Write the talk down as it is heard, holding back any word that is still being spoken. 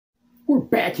We're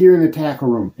back here in the tackle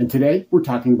room, and today we're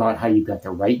talking about how you've got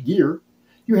the right gear,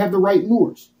 you have the right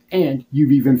lures, and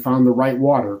you've even found the right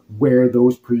water where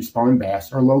those pre-spawn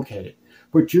bass are located,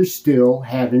 but you're still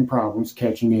having problems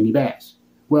catching any bass.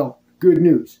 Well, good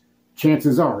news.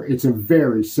 Chances are it's a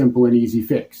very simple and easy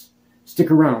fix. Stick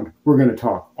around, we're going to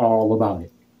talk all about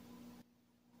it.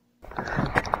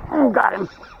 Oh, got him.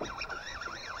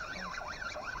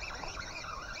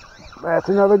 That's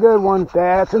another good one.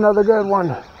 That's another good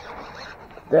one.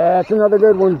 That's another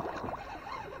good one.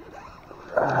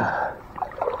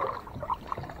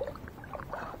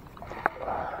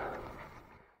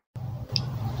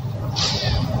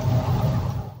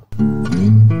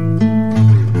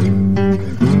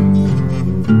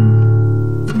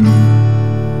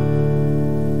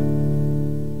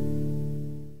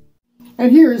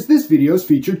 And here is this video's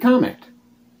featured comment.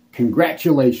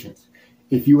 Congratulations!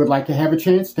 If you would like to have a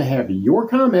chance to have your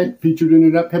comment featured in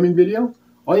an upcoming video,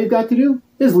 all you've got to do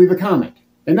is leave a comment.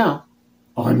 And now,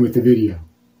 on with the video.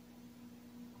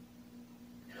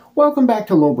 Welcome back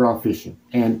to Lowbrow Fishing,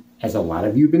 and as a lot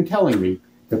of you have been telling me,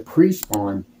 the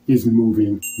pre-spawn is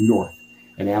moving north.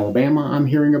 In Alabama, I'm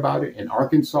hearing about it, in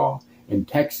Arkansas, in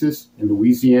Texas, in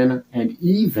Louisiana, and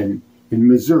even in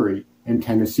Missouri and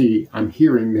Tennessee, I'm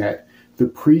hearing that the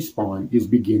pre-spawn is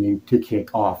beginning to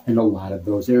kick off in a lot of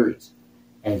those areas.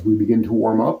 As we begin to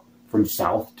warm up from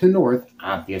south to north,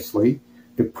 obviously,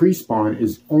 the pre-spawn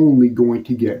is only going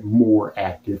to get more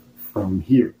active from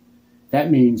here. That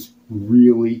means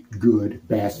really good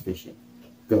bass fishing.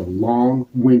 The long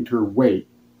winter wait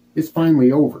is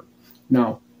finally over.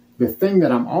 Now, the thing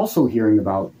that I'm also hearing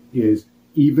about is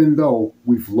even though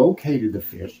we've located the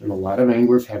fish, and a lot of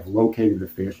anglers have located the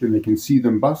fish, and they can see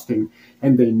them busting,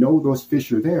 and they know those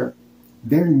fish are there,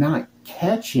 they're not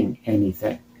catching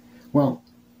anything. Well,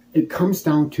 it comes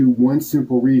down to one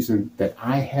simple reason that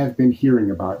I have been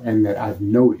hearing about and that I've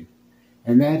noted,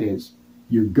 and that is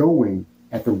you're going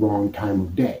at the wrong time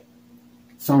of day.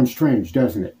 Sounds strange,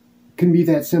 doesn't it? It can be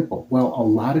that simple. Well, a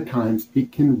lot of times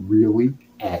it can really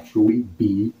actually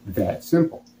be that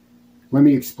simple. Let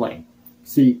me explain.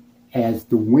 See, as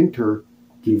the winter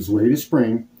gives way to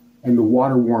spring and the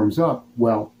water warms up,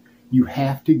 well, you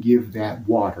have to give that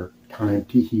water time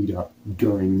to heat up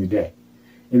during the day.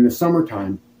 In the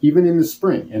summertime, even in the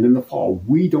spring and in the fall,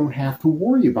 we don't have to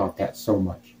worry about that so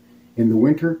much. In the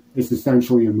winter, it's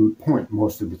essentially a moot point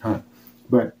most of the time.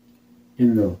 But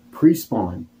in the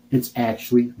pre-spawn, it's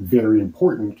actually very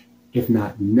important, if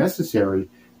not necessary,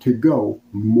 to go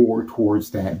more towards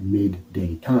that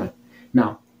midday time.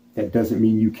 Now, that doesn't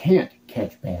mean you can't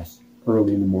catch bass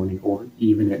early in the morning or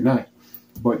even at night,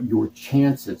 but your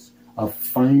chances of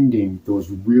finding those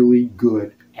really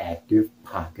good active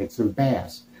pockets of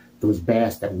bass, those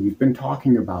bass that we've been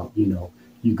talking about,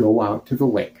 you go out to the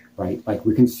lake, right? Like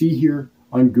we can see here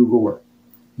on Google Earth.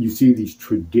 You see these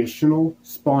traditional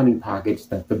spawning pockets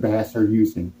that the bass are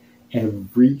using.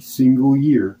 Every single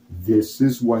year, this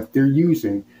is what they're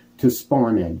using to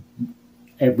spawn in.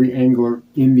 Every angler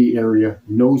in the area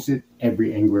knows it.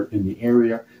 Every angler in the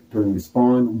area during the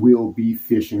spawn will be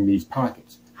fishing these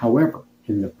pockets. However,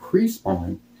 in the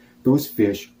pre-spawn, those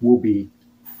fish will be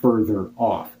further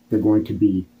off. They're going to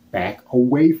be back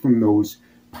away from those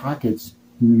pockets,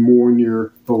 more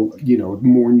near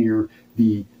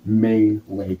the main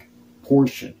lake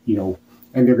portion, and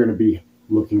they're going to be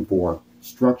looking for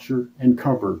structure and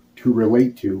cover to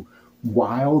relate to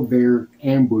while they're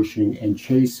ambushing and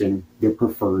chasing their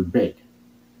preferred bait.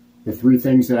 The three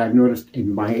things that I've noticed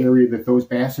in my area that those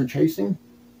bass are chasing: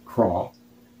 craw,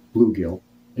 bluegill,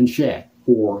 and shad,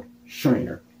 or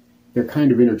shiner. They're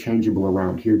kind of interchangeable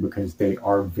around here because they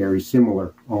are very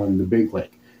similar on the big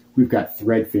lake. We've got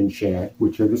threadfin shad,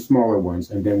 which are the smaller ones,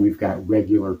 and then we've got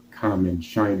regular common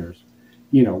shiners.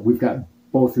 We've got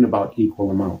both in about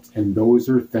equal amounts, and those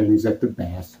are things that the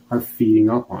bass are feeding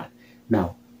up on.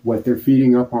 Now, what they're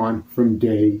feeding up on from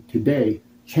day to day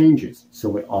changes,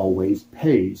 so it always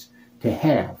pays to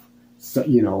have, a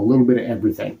little bit of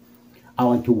everything. I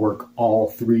like to work all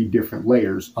three different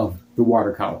layers of the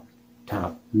water column: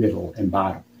 top, middle, and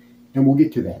bottom. And we'll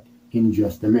get to that in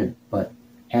just a minute. But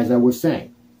as I was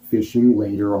saying, fishing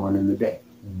later on in the day.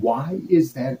 Why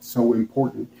is that so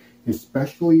important,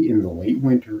 especially in the late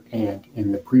winter and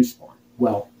in the pre-spawn?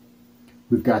 Well,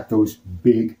 we've got those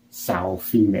big sow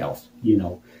females,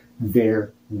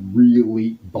 they're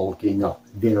really bulking up.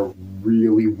 They're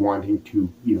really wanting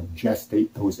to,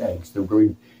 gestate those eggs. They're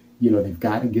really, they've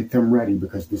got to get them ready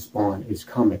because the spawn is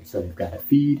coming. So they've got to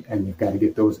feed and they've got to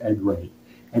get those eggs ready.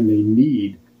 And they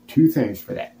need two things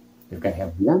for that. They've got to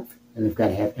have warmth and they've got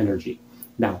to have energy.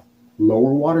 Now,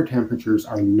 lower water temperatures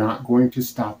are not going to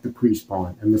stop the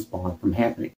pre-spawn and the spawn from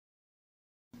happening.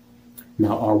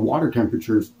 Now, our water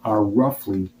temperatures are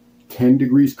roughly 10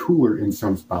 degrees cooler in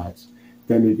some spots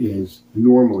than it is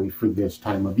normally for this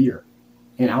time of year.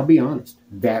 And I'll be honest,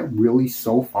 that really,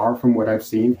 so far from what I've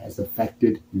seen, has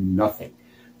affected nothing.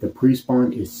 The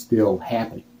pre-spawn is still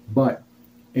happening, but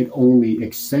it only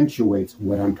accentuates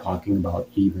what I'm talking about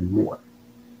even more.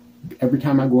 Every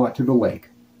time I go out to the lake,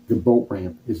 the boat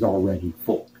ramp is already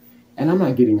full. And I'm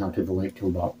not getting out to the lake till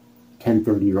about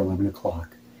 10:30 or 11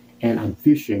 o'clock. And I'm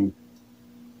fishing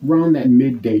around that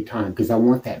midday time because I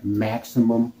want that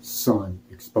maximum sun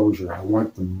exposure. I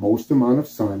want the most amount of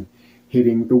sun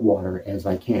hitting the water as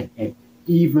I can. And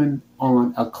even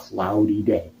on a cloudy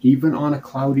day,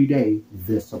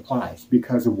 this applies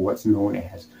because of what's known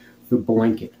as the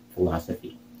blanket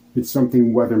philosophy. It's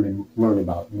something weathermen learn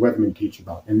about, weathermen teach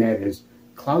about, and that is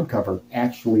cloud cover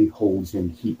actually holds in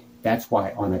heat. That's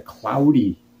why on a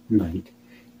cloudy night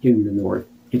in the north,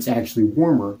 it's actually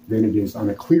warmer than it is on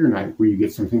a clear night where you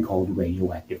get something called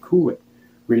radioactive cooling.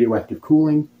 Radioactive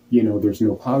cooling, there's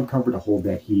no cloud cover to hold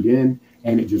that heat in,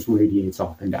 and it just radiates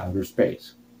off into outer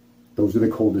space. Those are the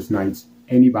coldest nights.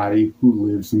 Anybody who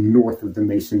lives north of the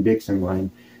Mason-Dixon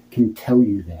line can tell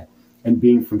you that. And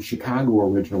being from Chicago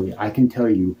originally, I can tell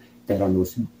you that on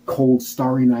those cold,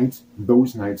 starry nights,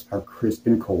 those nights are crisp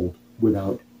and cold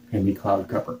without any cloud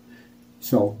cover.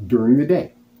 So during the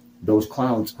day, those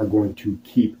clouds are going to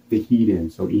keep the heat in.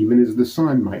 So even as the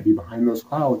sun might be behind those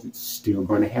clouds, it's still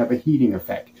going to have a heating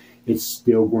effect. It's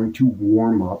still going to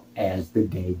warm up as the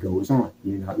day goes on.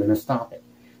 You're not going to stop it.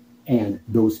 And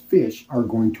those fish are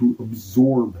going to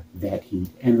absorb that heat,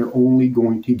 and they're only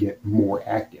going to get more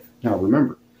active. Now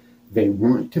remember, they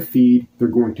want to feed, they're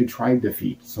going to try to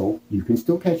feed. So you can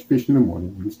still catch fish in the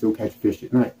morning, you can still catch fish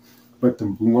at night. But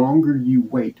the longer you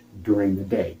wait during the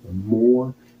day, the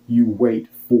more you wait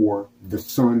for the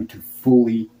sun to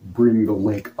fully bring the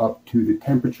lake up to the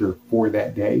temperature for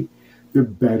that day, the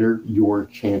better your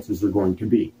chances are going to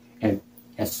be. And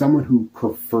as someone who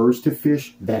prefers to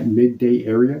fish that midday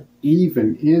area,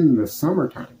 even in the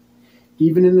summertime,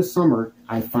 even in the summer,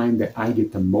 I find that I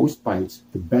get the most bites,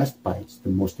 the best bites, the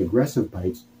most aggressive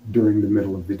bites during the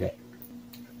middle of the day.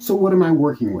 So what am I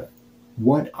working with?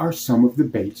 What are some of the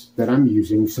baits that I'm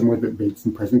using, some of the baits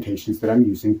and presentations that I'm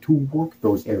using to work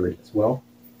those areas? Well,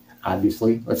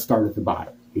 obviously, let's start at the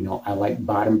bottom. I like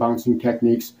bottom bouncing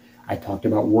techniques. I talked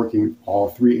about working all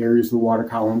three areas of the water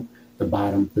column, the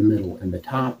bottom, the middle, and the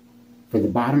top. For the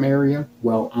bottom area,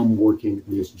 well, I'm working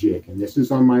this jig, and this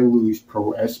is on my Lewis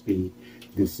Pro SP.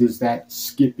 This is that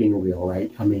skipping reel,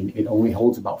 right? I mean, it only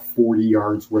holds about 40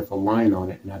 yards worth of line on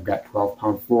it, and I've got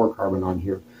 12-pound fluorocarbon on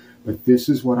here. But this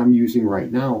is what I'm using right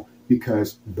now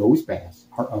because those bass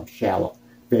are up shallow.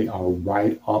 They are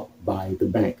right up by the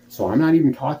bank. So I'm not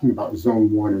even talking about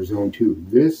zone 1 or zone 2.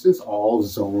 This is all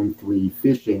zone 3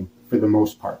 fishing for the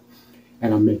most part.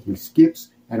 And I'm making skips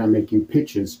and I'm making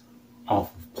pitches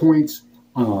off of points,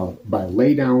 by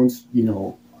laydowns,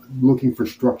 looking for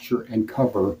structure and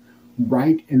cover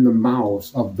right in the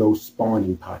mouths of those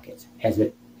spawning pockets. As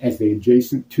they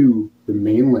adjacent to the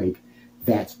main lake,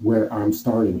 that's where I'm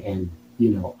starting. And,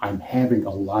 I'm having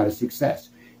a lot of success.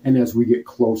 And as we get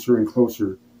closer and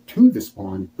closer to the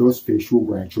spawn, those fish will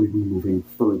gradually be moving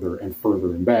further and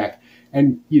further and back.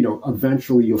 And,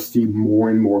 eventually you'll see more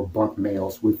and more buck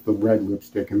males with the red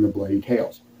lipstick and the bloody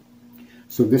tails.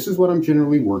 So this is what I'm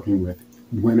generally working with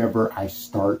whenever I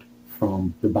start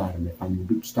from the bottom. If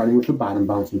I'm starting with the bottom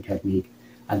bouncing technique,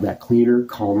 I've got cleaner,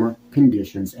 calmer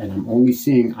conditions, and I'm only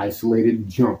seeing isolated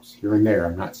jumps here and there.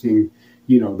 I'm not seeing,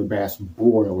 the bass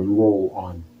broil and roll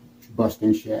on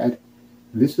busting shad.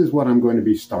 This is what I'm going to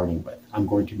be starting with. I'm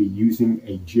going to be using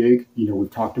a jig.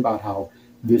 We've talked about how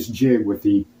this jig with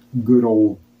the good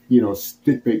old,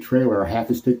 stick bait trailer, or half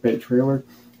a stick bait trailer,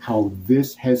 how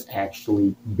this has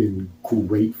actually been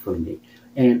great for me.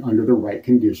 And under the right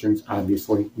conditions,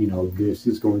 obviously, this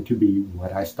is going to be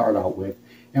what I start out with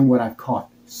and what I've caught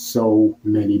so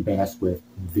many bass with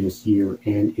this year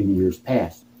and in years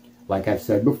past. Like I've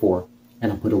said before,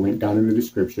 and I'll put a link down in the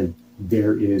description,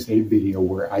 there is a video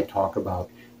where I talk about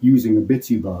using a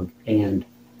bitsy bug and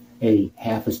a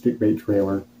half a stick bait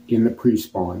trailer in the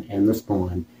pre-spawn and the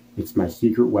spawn. It's my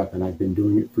secret weapon. I've been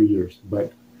doing it for years.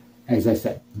 But as I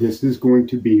said, this is going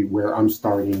to be where I'm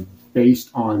starting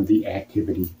based on the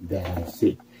activity that I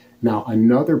see. Now,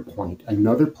 another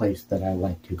place that I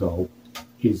like to go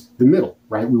is the middle,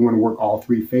 right? We want to work all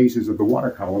three phases of the water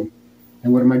column.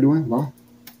 And what am I doing? Well,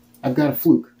 I've got a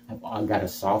fluke. I've got a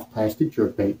soft plastic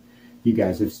jerkbait. You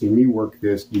guys have seen me work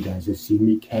this. You guys have seen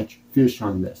me catch fish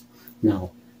on this.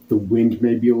 Now, the wind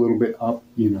may be a little bit up,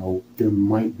 there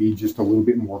might be just a little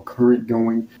bit more current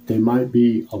going. They might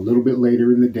be a little bit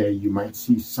later in the day. You might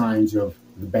see signs of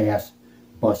the bass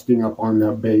busting up on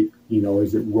the bait,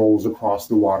 as it rolls across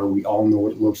the water. We all know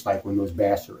what it looks like when those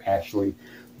bass are actually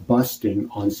busting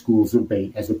on schools of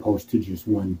bait as opposed to just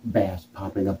one bass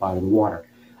popping up out of the water.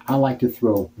 I like to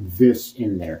throw this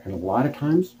in there, and a lot of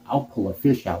times I'll pull a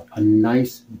fish out, a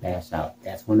nice bass out.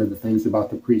 That's one of the things about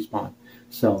the pre-spawn.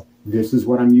 So this is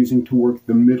what I'm using to work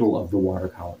the middle of the water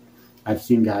column. I've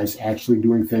seen guys actually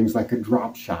doing things like a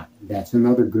drop shot. That's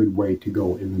another good way to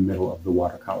go in the middle of the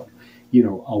water column.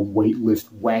 A weightless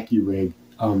wacky rig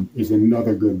is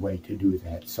another good way to do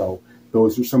that. So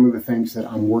those are some of the things that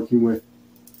I'm working with.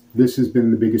 This has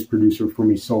been the biggest producer for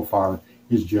me so far,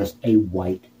 is just a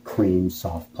white, clean,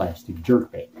 soft plastic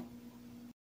jerkbait.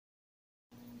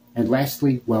 And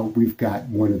lastly, well, we've got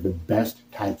one of the best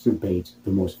types of baits,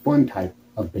 the most fun type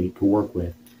of bait to work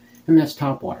with, and that's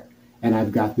topwater. And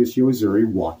I've got this Yozuri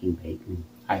walking bait, and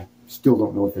I still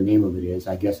don't know what the name of it is.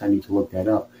 I guess I need to look that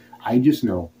up. I just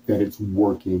know that it's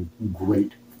working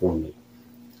great for me.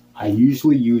 I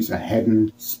usually use a head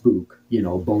and spook,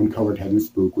 bone-colored head and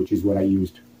spook, which is what I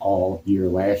used all year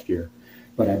last year.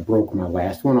 But I broke my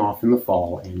last one off in the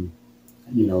fall, and,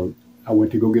 I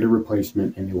went to go get a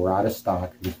replacement, and they were out of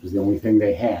stock. This was the only thing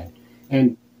they had.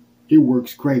 And it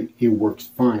works great. It works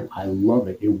fine. I love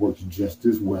it. It works just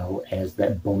as well as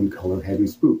that bone-colored head and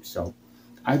spook. So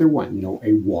either one,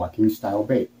 a walking style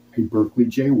bait, a Berkeley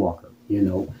Jaywalker,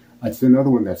 that's another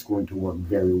one that's going to work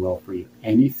very well for you.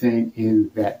 Anything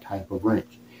in that type of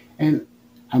range. And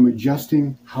I'm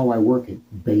adjusting how I work it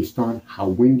based on how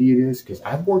windy it is, because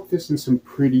I've worked this in some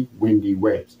pretty windy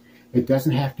waves. It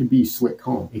doesn't have to be slick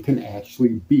calm. It can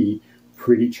actually be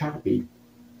pretty choppy,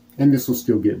 and this will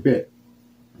still get bit.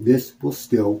 This will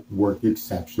still work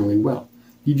exceptionally well.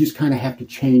 You just kind of have to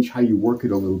change how you work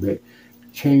it a little bit,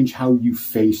 change how you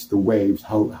face the waves,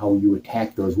 how you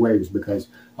attack those waves, because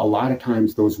a lot of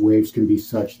times those waves can be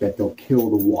such that they'll kill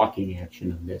the walking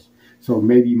action of this. So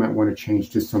maybe you might want to change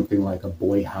to something like a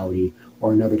boy howdy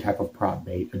or another type of prop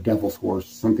bait, a devil's horse,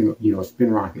 something, a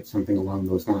spin rocket, something along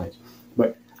those lines.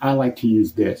 But I like to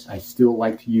use this. I still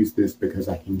like to use this because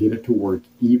I can get it to work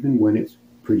even when it's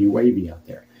pretty wavy out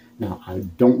there. Now, I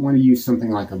don't want to use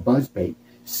something like a buzz bait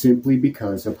simply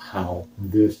because of how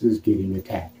this is getting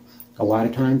attacked. A lot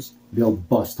of times they'll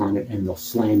bust on it and they'll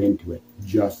slam into it,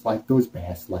 just like those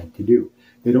bass like to do.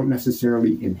 They don't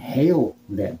necessarily inhale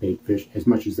that bait fish as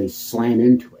much as they slam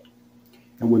into it.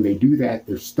 And when they do that,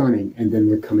 they're stunning, and then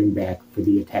they're coming back for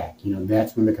the attack.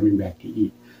 That's when they're coming back to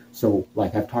eat. So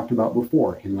like I've talked about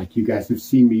before, and like you guys have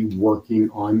seen me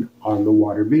working on the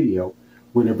water video,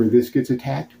 whenever this gets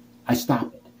attacked, I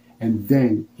stop it. And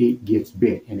then it gets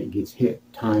bit and it gets hit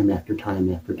time after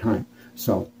time after time.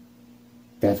 So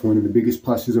that's one of the biggest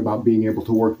pluses about being able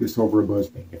to work this over a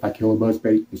buzzbait. If I kill a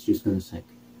buzzbait, it's just going to sink.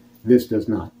 This does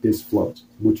not. This floats,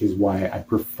 which is why I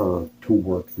prefer to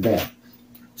work that.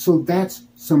 So that's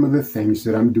some of the things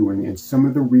that I'm doing and some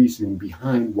of the reasoning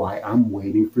behind why I'm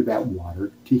waiting for that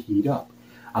water to heat up.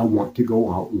 I want to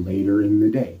go out later in the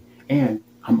day. And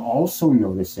I'm also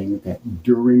noticing that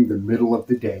during the middle of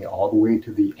the day, all the way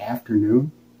into the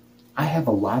afternoon, I have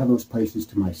a lot of those places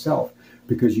to myself,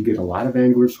 because you get a lot of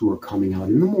anglers who are coming out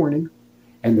in the morning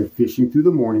and they're fishing through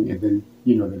the morning, and then,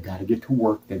 they've got to get to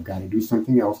work, they've got to do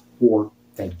something else, or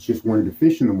they just wanted to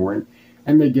fish in the morning,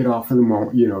 and they get off of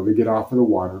the, they get off of the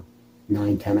water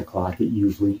 9, 10 o'clock. It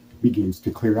usually begins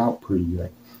to clear out pretty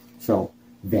good. So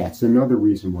that's another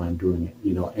reason why I'm doing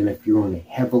it, and if you're on a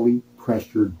heavily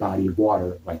pressured body of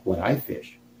water like what I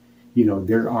fish,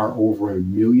 there are over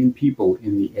 1 million people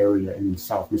in the area in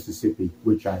South Mississippi,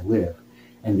 which I live.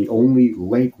 And the only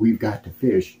lake we've got to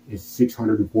fish is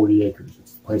 640 acres.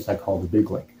 It's the place I call the Big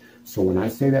Lake. So when I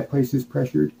say that place is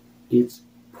pressured, it's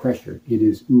pressured. It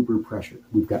is uber pressured.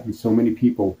 We've gotten so many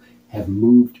people have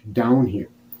moved down here.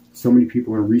 So many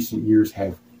people in recent years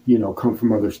have, come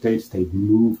from other states. They've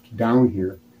moved down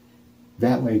here.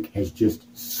 That lake has just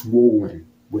swollen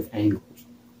with anglers.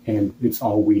 And it's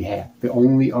all we have. The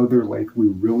only other lake we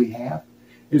really have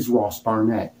is Ross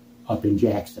Barnett up in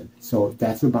Jackson. So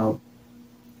that's about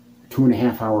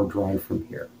 2.5 hour drive from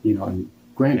here. And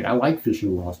granted, I like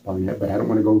fishing Ross Barnett, but I don't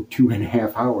want to go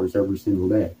 2.5 hours every single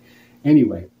day.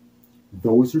 Anyway,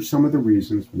 those are some of the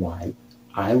reasons why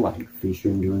I like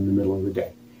fishing during the middle of the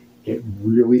day. It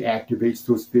really activates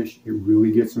those fish. It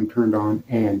really gets them turned on,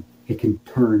 and it can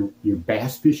turn your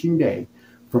bass fishing day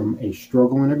from a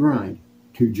struggle and a grind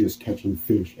to just catching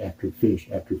fish after fish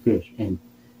after fish. And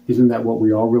isn't that what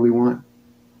we all really want?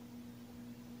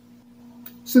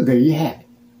 So there you have it.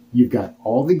 you've got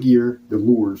all the gear, the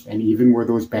lures, and even where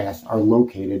those bass are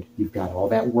located, you've got all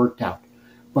that worked out.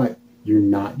 But you're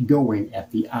not going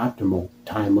at the optimal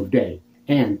time of day,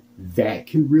 and that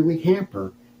can really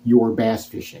hamper your bass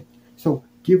fishing. So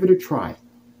give it a try.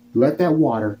 Let that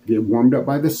water get warmed up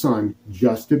by the sun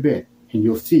just a bit, and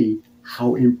you'll see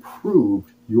how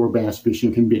improved your bass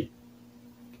fishing can be.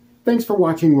 Thanks for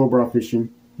watching Lowbrow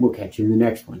Fishing. We'll catch you in the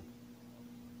next one.